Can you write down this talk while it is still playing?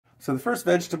So the first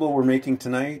vegetable we're making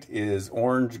tonight is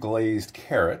orange glazed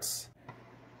carrots.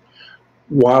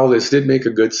 While this did make a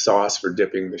good sauce for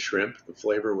dipping the shrimp, the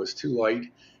flavor was too light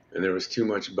and there was too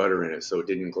much butter in it, so it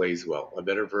didn't glaze well. A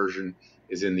better version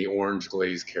is in the Orange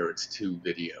Glazed Carrots 2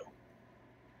 video.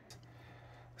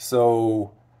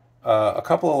 So a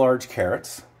couple of large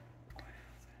carrots.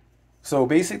 So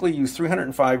basically use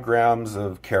 305 grams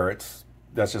of carrots.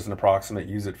 That's just an approximate.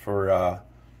 Use it for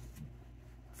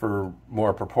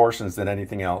more proportions than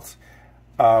anything else.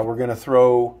 We're going to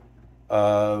throw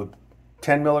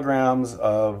 10 milligrams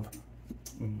of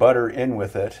butter in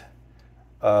with it,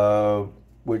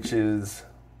 which is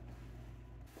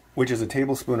a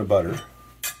tablespoon of butter.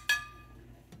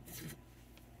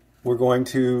 We're going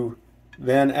to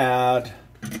then add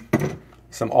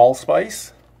some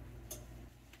allspice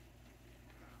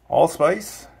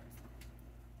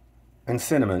and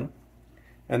cinnamon,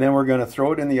 and then we're going to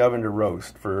throw it in the oven to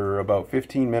roast for about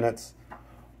 15 minutes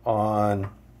on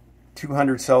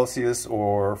 200 Celsius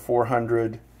or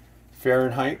 400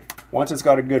 Fahrenheit. Once it's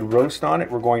got a good roast on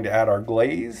it, we're going to add our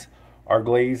glaze. Our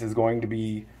glaze is going to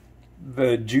be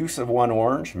the juice of one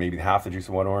orange, maybe half the juice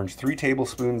of one orange, 3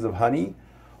 tablespoons of honey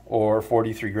or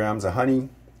 43 grams of honey,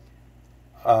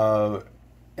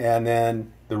 and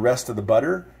then the rest of the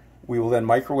butter. We will then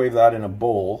microwave that in a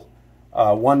bowl.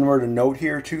 One word of note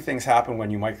here, 2 things happen when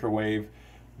you microwave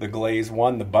the glaze.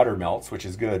 1, the butter melts, which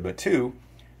is good, but 2,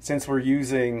 since we're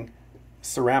using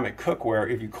ceramic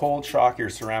cookware, if you cold shock your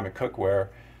ceramic cookware,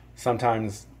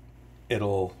 sometimes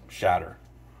it'll shatter.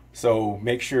 So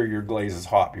make sure your glaze is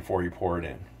hot before you pour it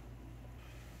in.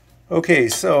 Okay,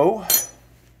 so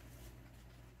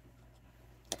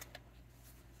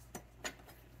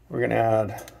we're going to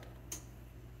add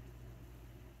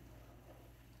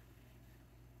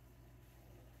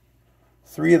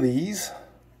three of these,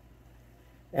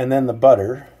 and then the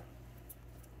butter.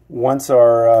 Once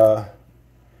our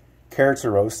carrots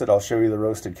are roasted, I'll show you the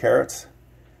roasted carrots,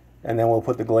 and then we'll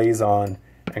put the glaze on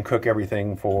and cook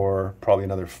everything for probably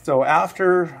another. So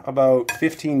after about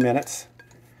 15 minutes,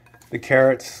 the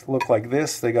carrots look like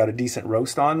this. They got a decent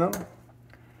roast on them.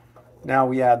 Now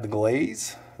we add the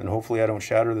glaze, and hopefully I don't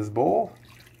shatter this bowl.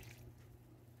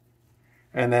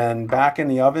 And then back in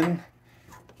the oven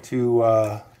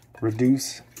to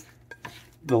reduce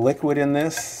the liquid in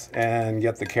this and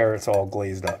get the carrots all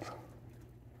glazed up.